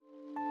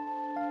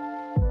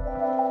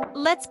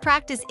Let's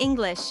practice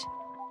English. "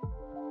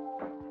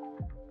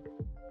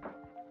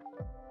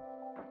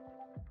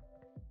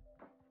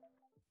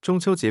中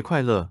秋节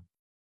快乐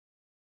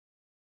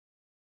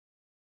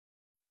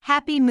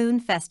Happy Moon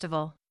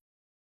Festival.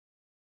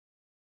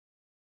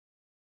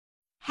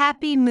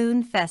 Happy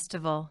Moon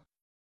Festival.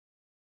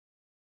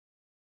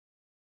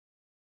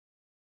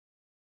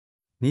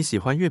 你喜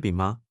欢月饼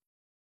吗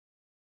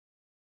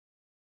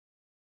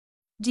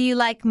Do you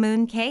like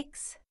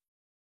mooncakes?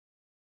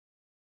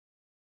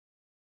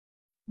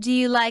 Do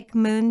you like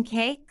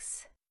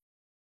mooncakes?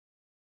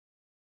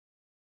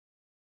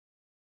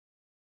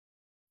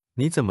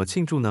 你怎么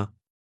庆祝呢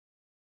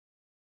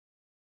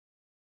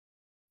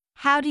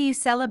How do you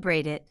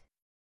celebrate it?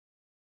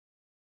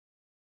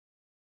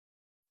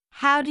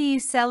 How do you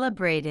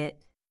celebrate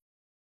it?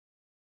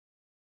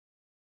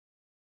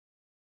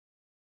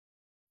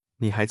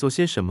 你还做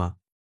些什么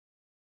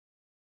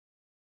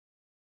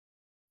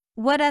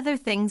What other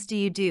things do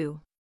you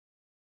do?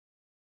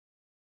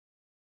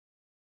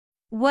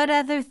 What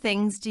other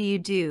things do you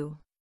do?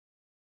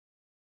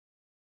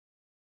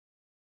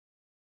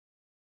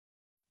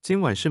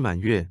 今晚是满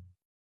月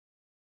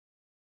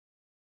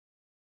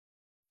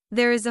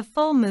There is a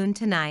full moon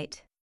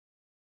tonight.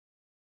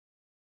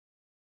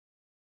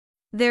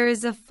 There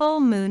is a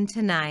full moon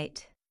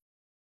tonight.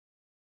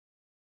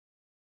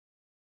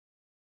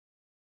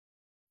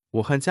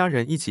 我和家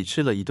人一起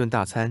吃了一顿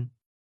大餐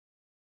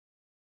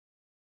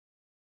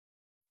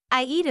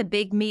I eat a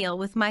big meal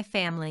with my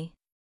family.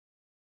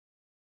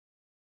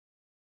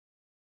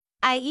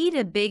 I eat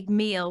a big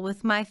meal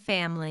with my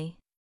family.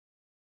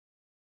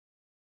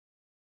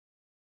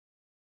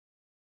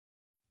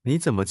 你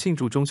怎么庆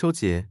祝中秋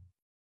节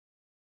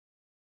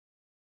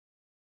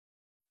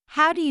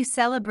How do you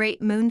celebrate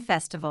Moon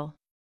Festival?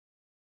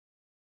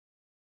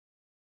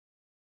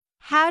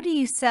 How do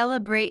you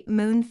celebrate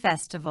Moon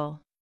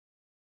Festival?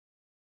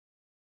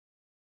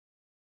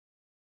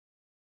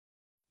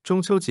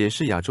 中秋节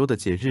是亚洲的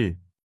节日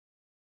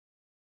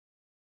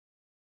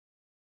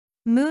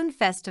Moon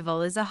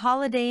Festival is a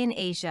holiday in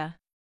Asia.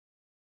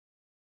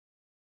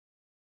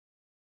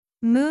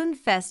 Moon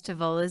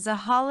Festival is a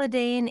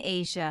holiday in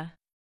Asia.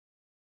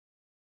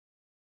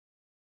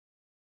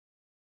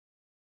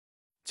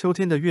 秋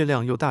天的月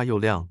亮又大又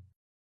亮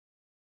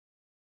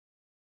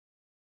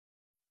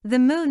The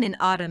moon in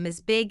autumn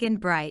is big and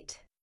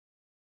bright.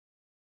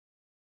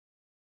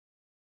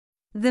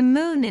 The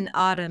moon in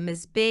autumn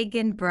is big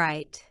and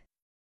bright.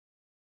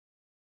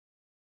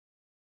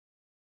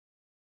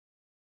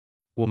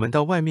 我们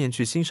到外面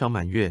去欣赏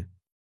满月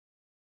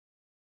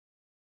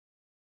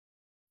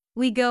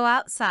We go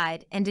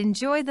outside and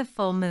enjoy the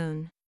full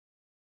moon.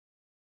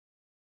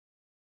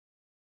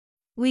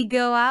 We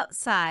go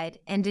outside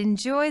and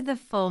enjoy the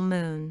full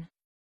moon.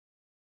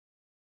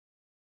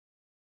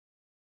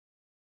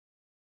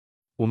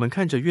 我们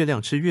看着月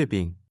亮吃月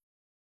饼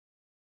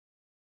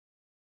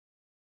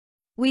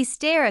We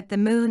stare at the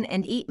moon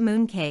and eat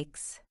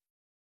mooncakes.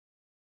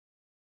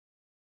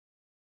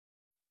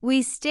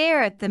 We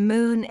stare at the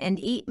moon and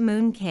eat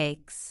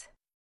mooncakes.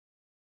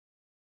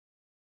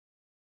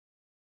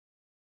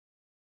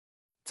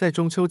 在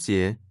中秋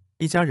节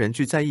一家人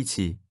聚在一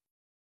起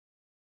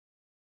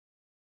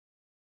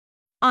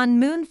On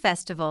Moon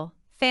Festival,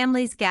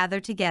 families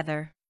gather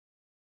together.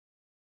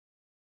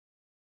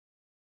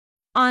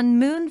 On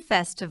Moon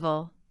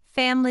Festival,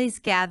 families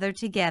gather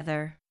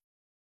together.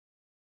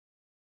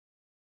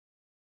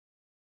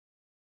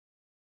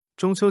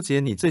 中秋节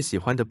你最喜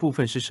欢的部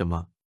分是什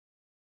么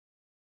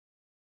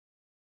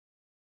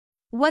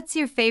What's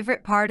your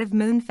favorite part of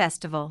Moon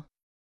Festival?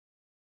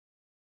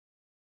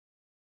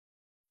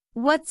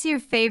 What's your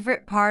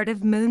favorite part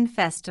of Moon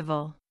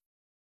Festival?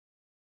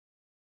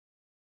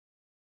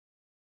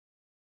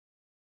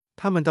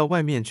 他们到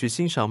外面去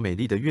欣赏美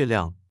丽的月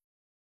亮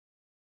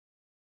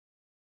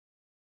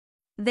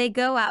They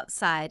go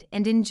outside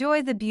and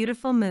enjoy the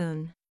beautiful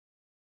moon.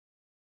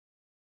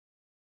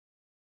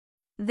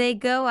 They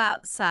go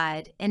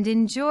outside and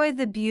enjoy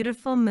the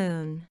beautiful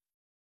moon.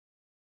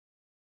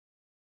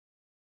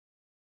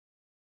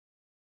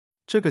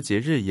 这个节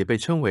日也被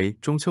称为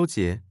中秋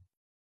节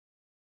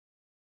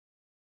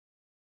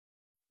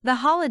The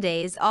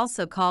holiday is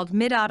also called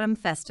Mid-Autumn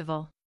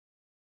Festival.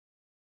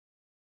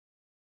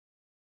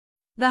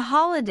 The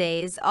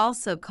holiday is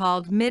also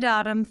called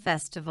Mid-Autumn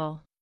Festival.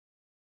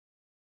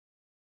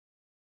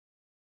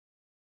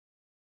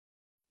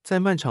 在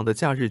漫长的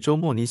假日周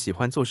末你喜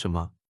欢做什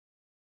么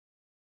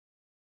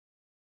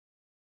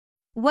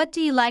What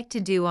do you like to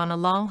do on a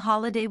long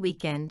holiday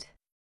weekend?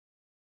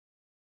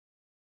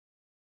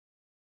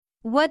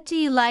 What do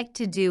you like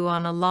to do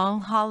on a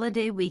long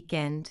holiday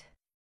weekend?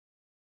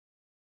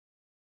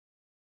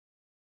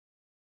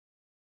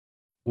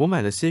 我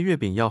买了些月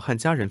饼要和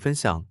家人分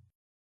享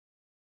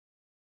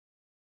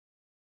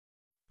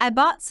I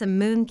bought some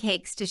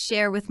mooncakes to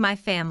share with my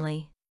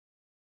family.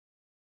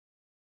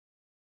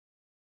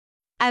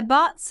 I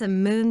bought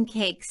some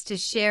mooncakes to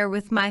share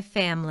with my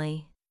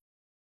family.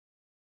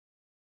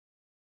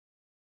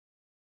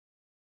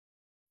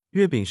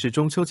 月饼是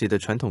中秋节的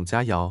传统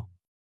佳肴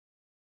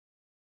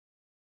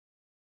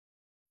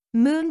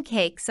Moon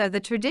cakes are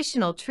the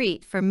traditional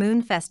treat for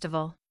Moon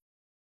Festival.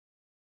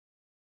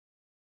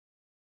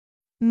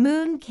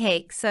 Moon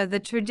cakes are the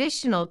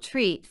traditional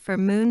treat for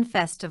Moon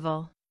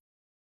Festival.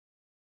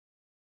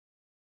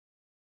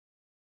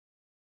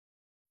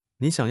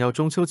 你想要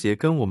中秋节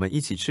跟我们一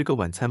起吃个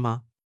晚餐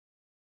吗？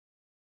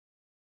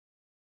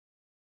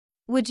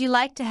 Would you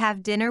like to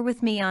have dinner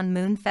with me on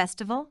Moon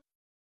Festival?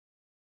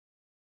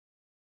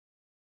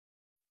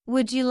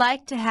 Would you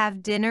like to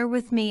have dinner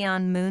with me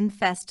on Moon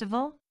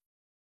Festival?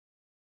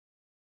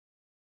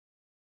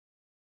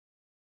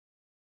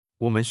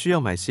 我们需要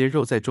买些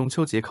肉在中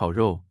秋节烤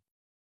肉。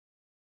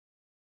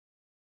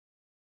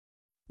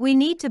We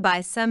need to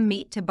buy some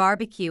meat to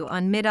barbecue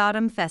on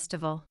Mid-Autumn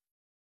Festival.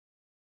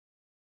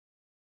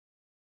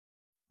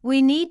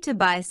 We need to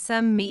buy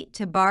some meat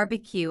to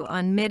barbecue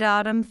on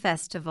Mid-Autumn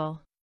Festival.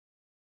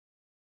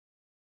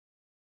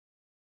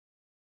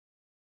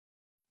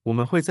 我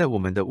们会在我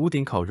们的屋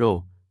顶烤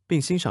肉，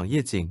并欣赏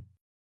夜景。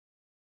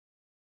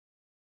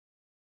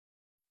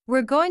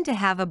We're going to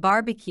have a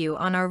barbecue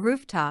on our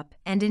rooftop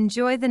and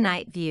enjoy the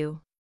night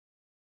view.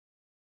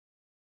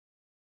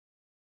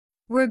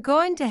 We're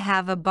going to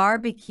have a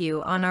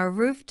barbecue on our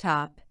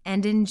rooftop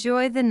and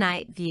enjoy the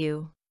night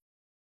view.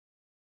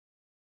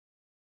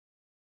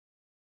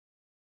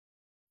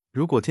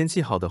 如果天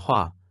气好的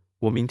话，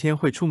我明天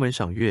会出门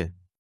赏月。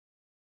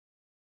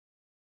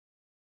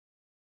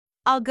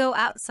I'll go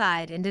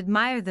outside and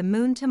admire the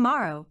moon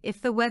tomorrow if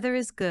the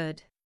weather is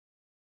good.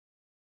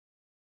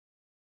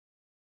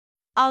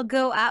 I'll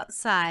go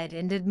outside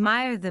and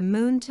admire the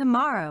moon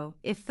tomorrow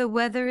if the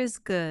weather is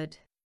good.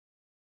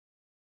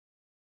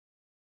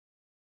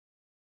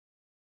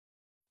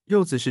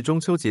 柚子是中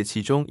秋节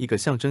其中一个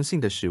象征性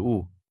的食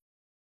物。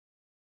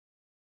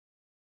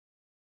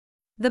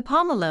The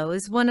pomelo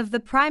is one of the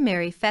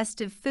primary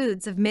festive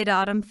foods of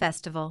Mid-Autumn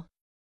Festival.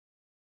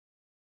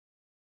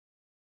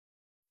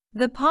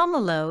 The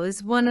pomelo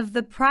is one of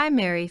the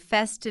primary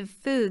festive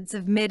foods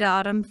of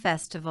Mid-Autumn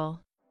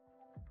Festival.